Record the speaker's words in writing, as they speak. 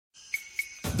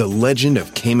the legend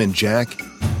of Cayman Jack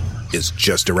is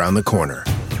just around the corner.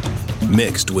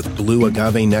 Mixed with blue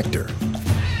agave nectar,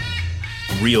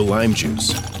 real lime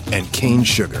juice, and cane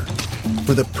sugar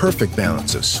for the perfect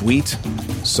balance of sweet,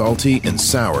 salty, and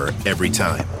sour every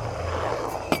time.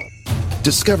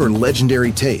 Discover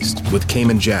legendary taste with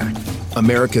Cayman Jack,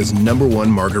 America's #1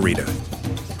 margarita.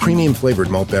 Premium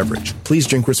flavored malt beverage. Please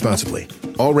drink responsibly.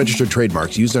 All registered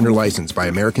trademarks used under license by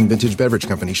American Vintage Beverage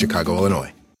Company, Chicago,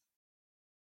 Illinois.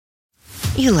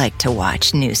 You like to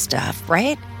watch new stuff,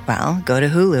 right? Well, go to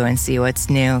Hulu and see what's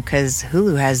new, because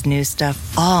Hulu has new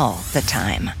stuff all the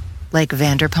time. Like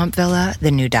Vanderpump Villa, the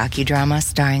new docudrama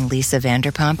starring Lisa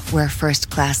Vanderpump, where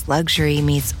first-class luxury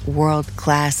meets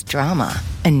world-class drama.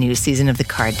 A new season of The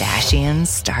Kardashians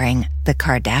starring The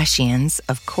Kardashians,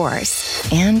 of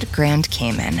course. And Grand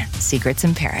Cayman, Secrets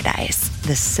in Paradise,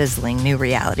 the sizzling new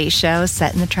reality show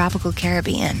set in the tropical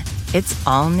Caribbean. It's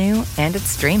all new, and it's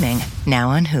streaming now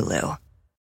on Hulu.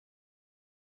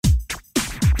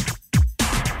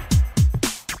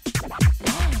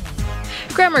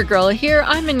 Grammar Girl here,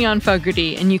 I'm Mignon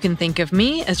Fogarty, and you can think of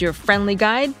me as your friendly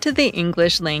guide to the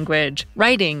English language,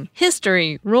 writing,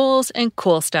 history, rules, and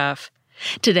cool stuff.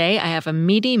 Today I have a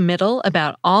meaty middle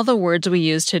about all the words we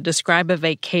use to describe a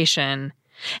vacation,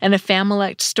 and a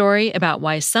Familect story about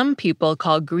why some people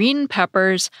call green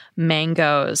peppers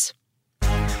mangoes.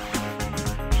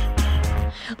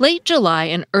 Late July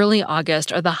and early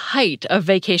August are the height of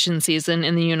vacation season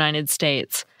in the United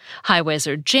States. Highways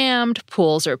are jammed,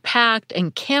 pools are packed,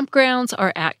 and campgrounds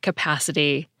are at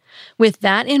capacity. With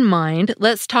that in mind,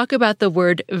 let's talk about the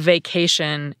word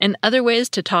vacation and other ways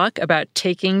to talk about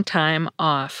taking time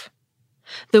off.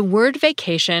 The word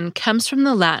vacation comes from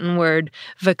the Latin word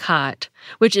vacat,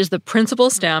 which is the principal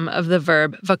stem of the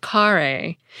verb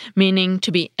vacare, meaning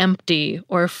to be empty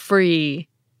or free.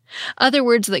 Other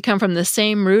words that come from the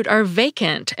same root are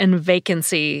vacant and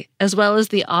vacancy, as well as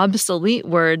the obsolete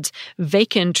words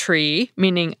vacantry,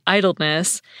 meaning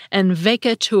idleness, and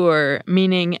vacatur,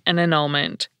 meaning an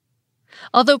annulment.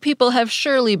 Although people have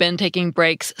surely been taking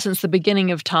breaks since the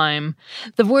beginning of time,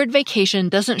 the word vacation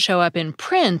doesn't show up in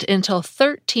print until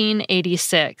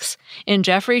 1386 in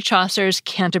Geoffrey Chaucer's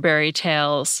Canterbury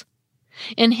Tales.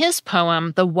 In his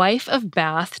poem, The Wife of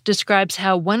Bath describes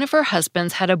how one of her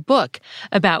husbands had a book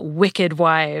about wicked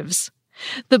wives.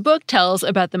 The book tells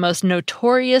about the most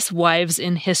notorious wives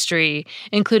in history,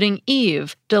 including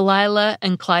Eve, Delilah,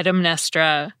 and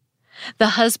Clytemnestra. The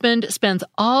husband spends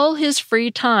all his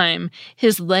free time,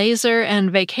 his leisure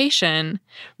and vacation,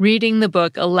 reading the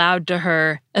book aloud to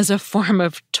her as a form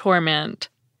of torment.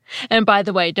 And by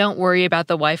the way, don't worry about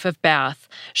the wife of Bath.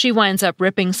 She winds up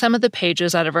ripping some of the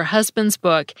pages out of her husband's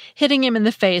book, hitting him in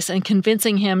the face and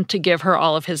convincing him to give her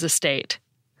all of his estate.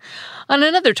 On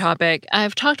another topic,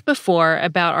 I've talked before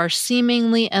about our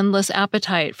seemingly endless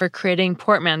appetite for creating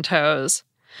portmanteaus,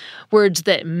 words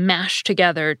that mash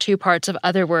together two parts of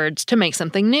other words to make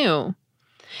something new.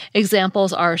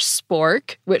 Examples are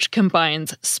spork, which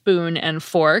combines spoon and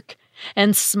fork,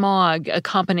 and smog, a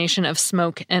combination of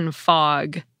smoke and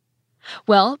fog.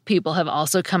 Well, people have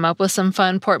also come up with some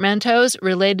fun portmanteaus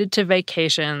related to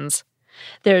vacations.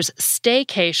 There's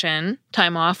staycation,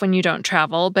 time off when you don't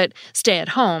travel, but stay at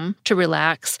home to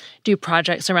relax, do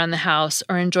projects around the house,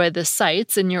 or enjoy the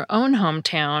sights in your own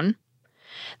hometown.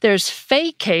 There's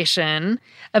faycation,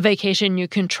 a vacation you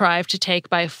contrive to take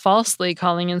by falsely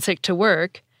calling in sick to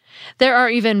work. There are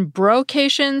even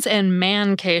brocations and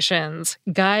mancations,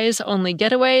 guys-only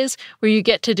getaways where you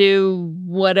get to do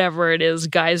whatever it is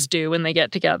guys do when they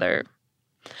get together.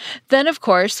 Then, of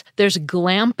course, there's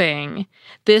glamping.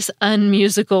 This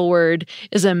unmusical word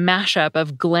is a mashup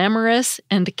of glamorous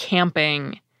and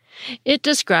camping. It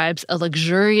describes a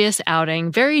luxurious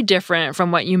outing very different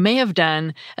from what you may have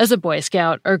done as a Boy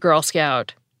Scout or Girl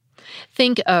Scout.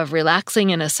 Think of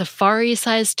relaxing in a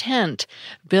safari-sized tent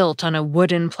built on a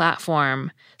wooden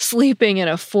platform, sleeping in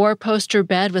a 4-poster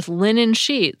bed with linen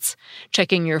sheets,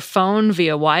 checking your phone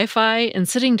via Wi-Fi, and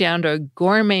sitting down to a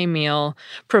gourmet meal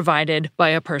provided by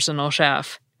a personal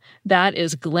chef. That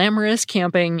is glamorous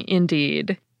camping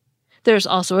indeed. There's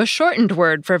also a shortened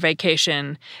word for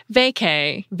vacation,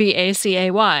 vacay,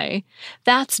 V-A-C-A-Y.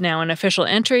 That's now an official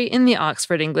entry in the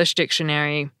Oxford English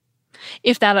Dictionary.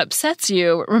 If that upsets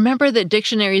you, remember that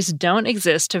dictionaries don't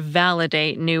exist to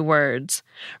validate new words.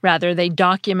 Rather, they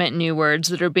document new words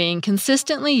that are being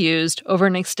consistently used over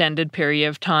an extended period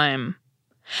of time.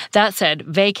 That said,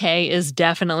 vacay is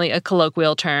definitely a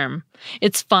colloquial term.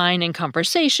 It's fine in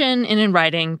conversation and in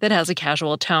writing that has a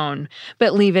casual tone,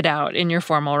 but leave it out in your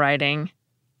formal writing.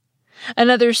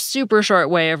 Another super short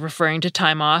way of referring to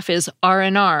time off is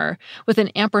R&R, with an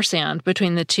ampersand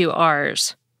between the two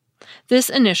R's. This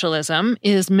initialism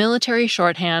is military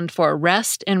shorthand for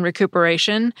rest and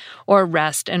recuperation or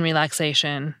rest and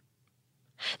relaxation.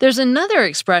 There's another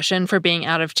expression for being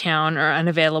out of town or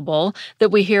unavailable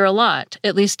that we hear a lot,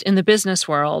 at least in the business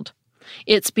world.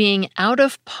 It's being out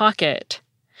of pocket.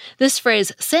 This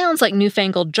phrase sounds like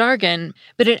newfangled jargon,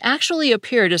 but it actually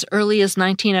appeared as early as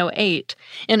 1908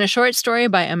 in a short story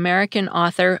by American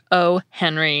author O.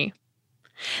 Henry.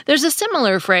 There's a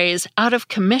similar phrase, out of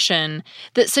commission,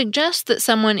 that suggests that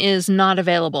someone is not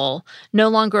available, no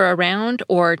longer around,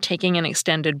 or taking an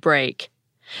extended break.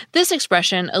 This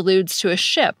expression alludes to a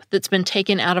ship that's been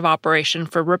taken out of operation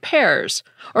for repairs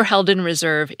or held in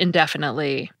reserve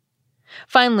indefinitely.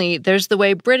 Finally, there's the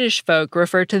way British folk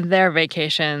refer to their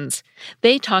vacations.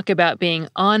 They talk about being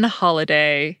on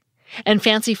holiday. And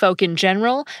fancy folk in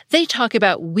general, they talk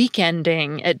about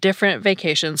weekending at different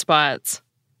vacation spots.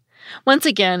 Once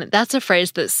again, that's a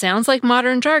phrase that sounds like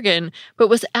modern jargon, but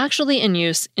was actually in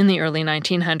use in the early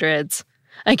 1900s.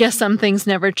 I guess some things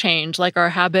never change, like our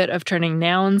habit of turning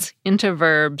nouns into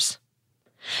verbs.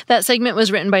 That segment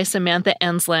was written by Samantha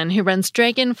Enslin, who runs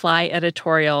Dragonfly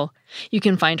Editorial. You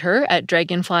can find her at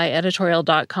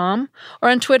dragonflyeditorial.com or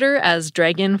on Twitter as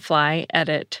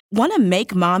dragonflyedit. Want to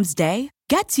make Mom's day?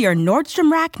 Get to your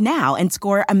Nordstrom Rack now and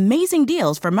score amazing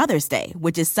deals for Mother's Day,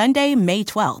 which is Sunday, May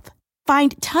 12th.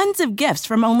 Find tons of gifts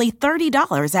from only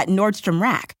 $30 at Nordstrom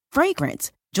Rack.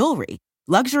 Fragrance, jewelry,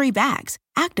 luxury bags,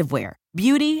 activewear,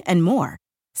 beauty, and more.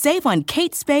 Save on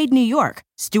Kate Spade New York,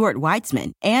 Stuart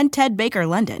Weitzman, and Ted Baker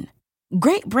London.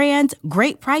 Great brands,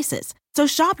 great prices. So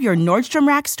shop your Nordstrom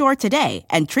Rack store today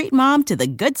and treat Mom to the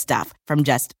good stuff from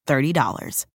just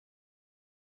 $30.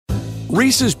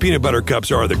 Reese's peanut butter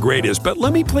cups are the greatest, but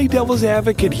let me play devil's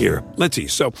advocate here. Let's see.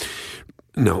 So,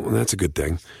 no, that's a good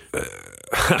thing.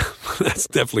 That's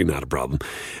definitely not a problem.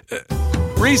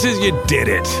 Reese's, you did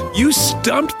it. You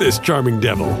stumped this charming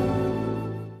devil.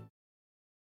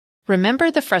 Remember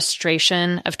the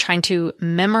frustration of trying to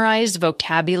memorize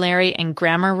vocabulary and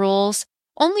grammar rules,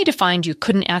 only to find you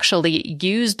couldn't actually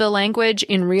use the language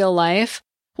in real life?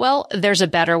 Well, there's a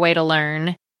better way to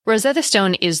learn. Rosetta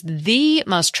Stone is the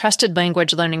most trusted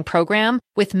language learning program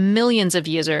with millions of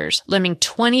users learning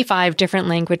 25 different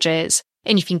languages,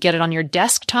 and you can get it on your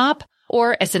desktop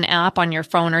or as an app on your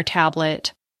phone or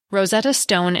tablet. Rosetta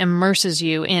Stone immerses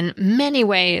you in many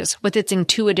ways with its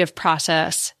intuitive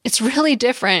process. It's really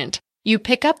different. You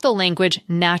pick up the language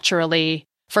naturally,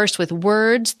 first with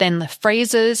words, then the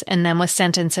phrases, and then with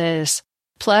sentences.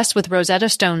 Plus, with Rosetta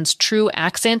Stone's True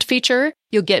Accent feature,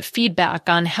 you'll get feedback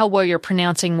on how well you're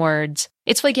pronouncing words.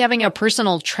 It's like having a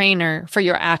personal trainer for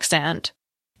your accent.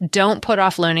 Don't put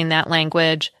off learning that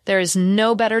language. There is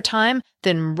no better time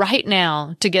than right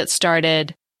now to get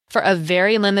started. For a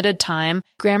very limited time,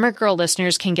 Grammar Girl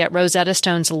listeners can get Rosetta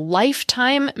Stone's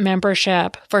lifetime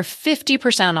membership for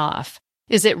 50% off.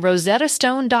 Visit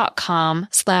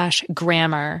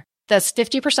rosettastone.com/grammar. That's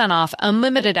 50% off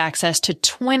unlimited access to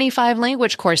 25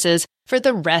 language courses for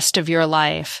the rest of your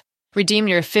life. Redeem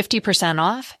your 50%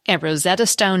 off at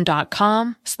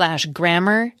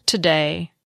rosettastone.com/grammar today.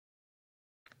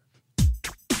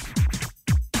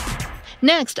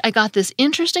 Next, I got this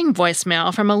interesting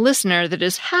voicemail from a listener that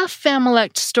is half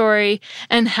Familect story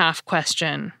and half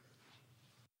question.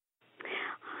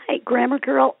 Hi, Grammar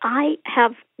Girl. I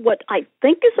have what I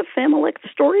think is a Familect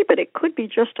story, but it could be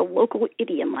just a local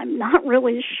idiom. I'm not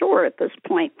really sure at this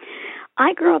point.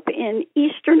 I grew up in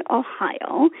eastern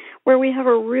Ohio, where we have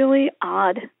a really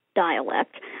odd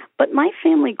dialect, but my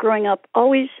family growing up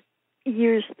always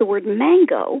used the word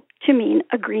mango to mean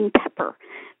a green pepper.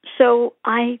 So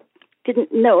I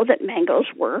didn't know that mangoes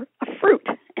were a fruit,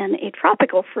 and a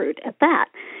tropical fruit at that.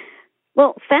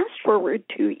 Well, fast forward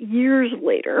to years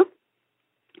later,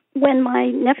 when my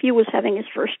nephew was having his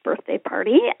first birthday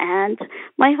party, and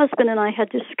my husband and I had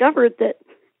discovered that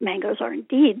mangoes are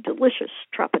indeed delicious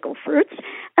tropical fruits,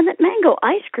 and that mango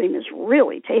ice cream is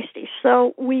really tasty.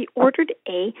 So we ordered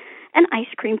an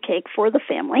ice cream cake for the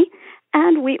family,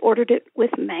 and we ordered it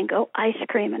with mango ice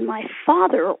cream, and my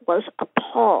father was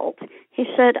appalled. He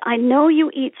said, "I know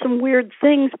you eat some weird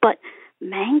things, but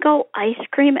mango ice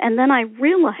cream?" And then I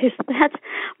realized that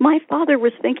my father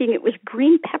was thinking it was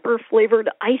green pepper-flavored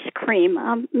ice cream.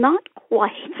 Not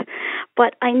quite,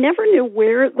 but I never knew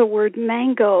where the word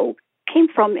mango came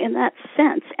from in that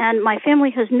sense, and my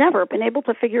family has never been able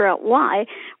to figure out why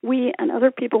we and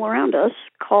other people around us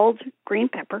called green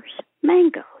peppers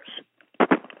mangoes.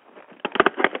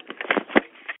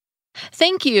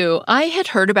 Thank you. I had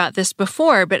heard about this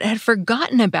before, but had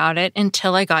forgotten about it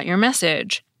until I got your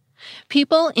message.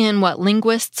 People in what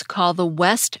linguists call the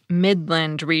West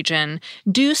Midland region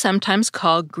do sometimes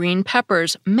call green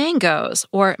peppers mangoes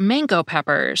or mango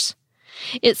peppers.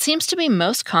 It seems to be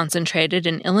most concentrated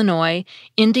in Illinois,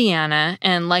 Indiana,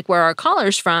 and, like where our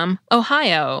caller's from,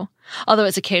 Ohio, although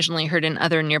it's occasionally heard in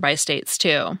other nearby states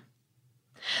too.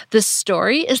 The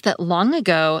story is that long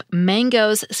ago,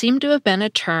 mangoes seem to have been a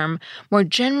term more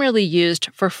generally used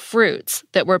for fruits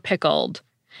that were pickled.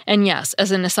 And yes,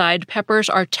 as an aside, peppers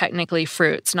are technically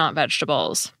fruits, not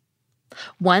vegetables.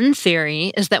 One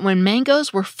theory is that when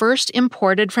mangoes were first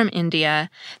imported from India,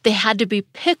 they had to be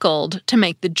pickled to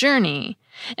make the journey,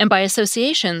 and by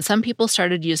association, some people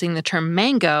started using the term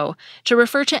mango to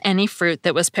refer to any fruit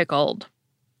that was pickled.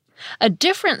 A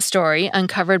different story,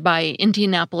 uncovered by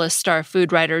Indianapolis Star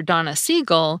food writer Donna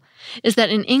Siegel, is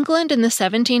that in England in the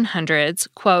 1700s,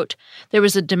 quote, there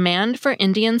was a demand for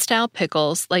Indian-style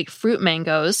pickles like fruit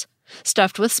mangoes,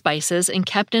 stuffed with spices and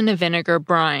kept in a vinegar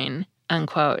brine,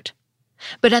 unquote.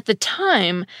 But at the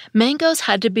time, mangoes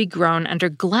had to be grown under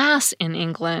glass in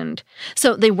England,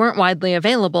 so they weren't widely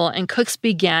available, and cooks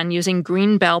began using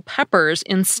green bell peppers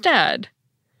instead.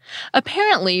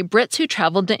 Apparently, Brits who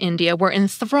traveled to India were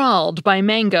enthralled by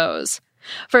mangoes.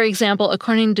 For example,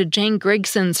 according to Jane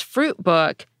Grigson's Fruit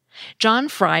Book, John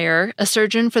Fryer, a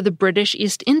surgeon for the British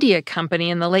East India Company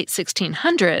in the late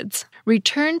 1600s,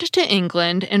 returned to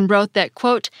England and wrote that,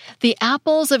 quote, the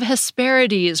apples of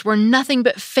Hesperides were nothing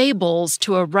but fables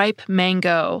to a ripe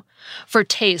mango. For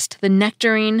taste, the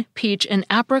nectarine, peach, and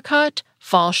apricot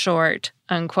fall short,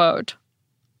 unquote.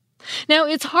 Now,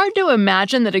 it's hard to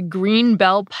imagine that a green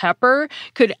bell pepper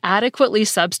could adequately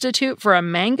substitute for a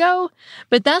mango,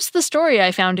 but that's the story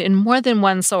I found in more than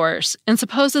one source, and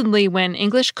supposedly when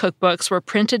English cookbooks were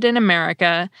printed in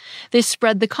America, they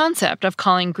spread the concept of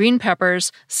calling green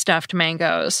peppers stuffed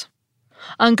mangoes.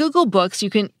 On Google Books, you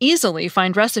can easily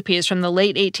find recipes from the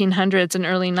late 1800s and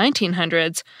early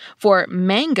 1900s for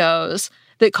mangoes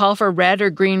that call for red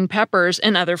or green peppers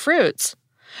and other fruits.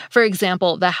 For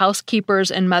example, the Housekeeper's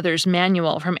and Mother's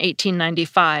Manual from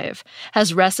 1895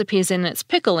 has recipes in its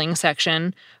pickling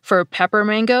section for pepper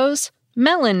mangoes,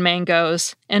 melon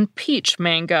mangoes, and peach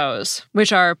mangoes,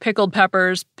 which are pickled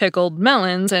peppers, pickled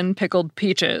melons, and pickled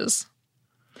peaches.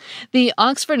 The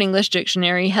Oxford English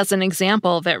Dictionary has an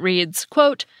example that reads,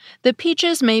 quote, the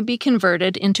peaches may be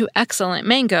converted into excellent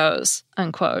mangoes,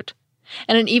 unquote.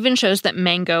 And it even shows that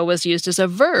mango was used as a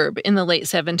verb in the late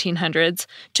 1700s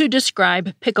to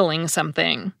describe pickling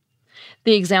something.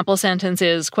 The example sentence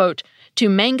is, quote, to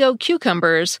mango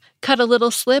cucumbers, cut a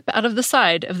little slip out of the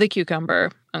side of the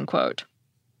cucumber, unquote.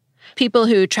 People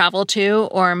who travel to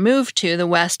or move to the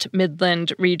West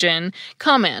Midland region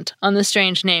comment on the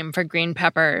strange name for green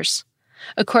peppers.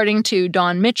 According to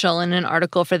Dawn Mitchell in an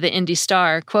article for the Indy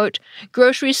Star, quote,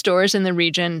 grocery stores in the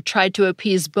region tried to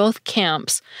appease both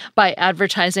camps by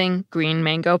advertising green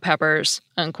mango peppers,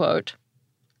 unquote.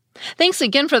 Thanks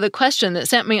again for the question that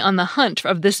sent me on the hunt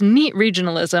of this neat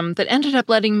regionalism that ended up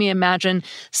letting me imagine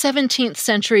 17th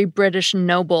century British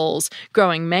nobles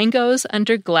growing mangoes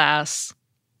under glass.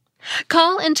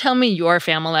 Call and tell me your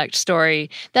Familect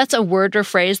story. That's a word or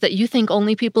phrase that you think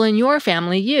only people in your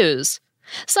family use.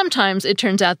 Sometimes it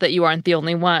turns out that you aren't the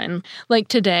only one, like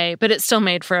today, but it still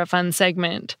made for a fun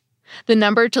segment. The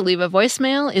number to leave a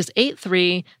voicemail is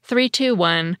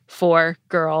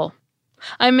 83321-4GIRL.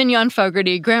 I'm Mignon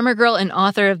Fogarty, grammar girl and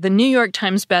author of the New York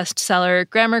Times bestseller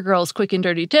Grammar Girl's Quick and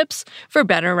Dirty Tips for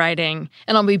Better Writing,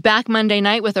 and I'll be back Monday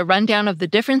night with a rundown of the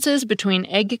differences between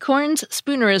eggcorns,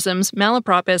 spoonerisms,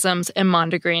 malapropisms, and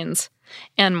mondegreens,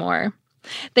 and more.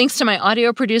 Thanks to my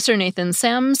audio producer, Nathan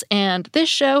Sims, and this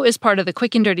show is part of the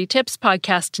Quick and Dirty Tips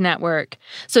podcast network.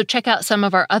 So check out some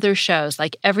of our other shows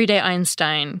like Everyday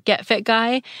Einstein, Get Fit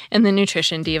Guy, and The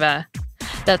Nutrition Diva.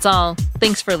 That's all.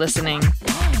 Thanks for listening.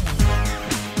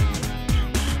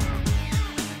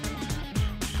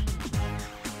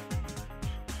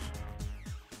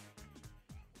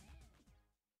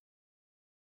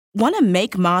 Want to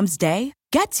make Mom's Day?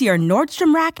 Get to your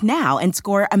Nordstrom Rack now and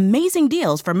score amazing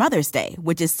deals for Mother's Day,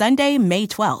 which is Sunday, May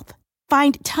 12th.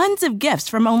 Find tons of gifts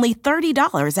from only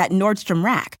 $30 at Nordstrom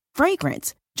Rack.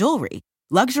 Fragrance, jewelry,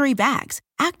 luxury bags,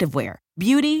 activewear,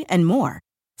 beauty, and more.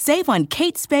 Save on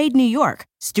Kate Spade New York,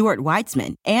 Stuart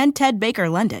Weitzman, and Ted Baker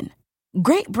London.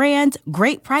 Great brands,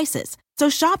 great prices. So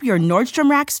shop your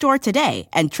Nordstrom Rack store today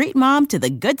and treat Mom to the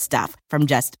good stuff from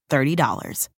just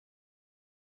 $30.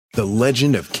 The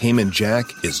legend of Cayman Jack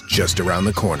is just around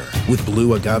the corner. With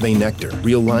blue agave nectar,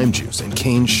 real lime juice, and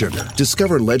cane sugar.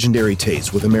 Discover legendary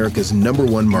taste with America's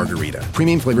 #1 margarita.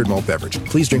 Premium flavored malt beverage.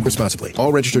 Please drink responsibly.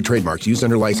 All registered trademarks used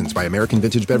under license by American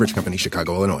Vintage Beverage Company,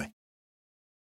 Chicago, Illinois.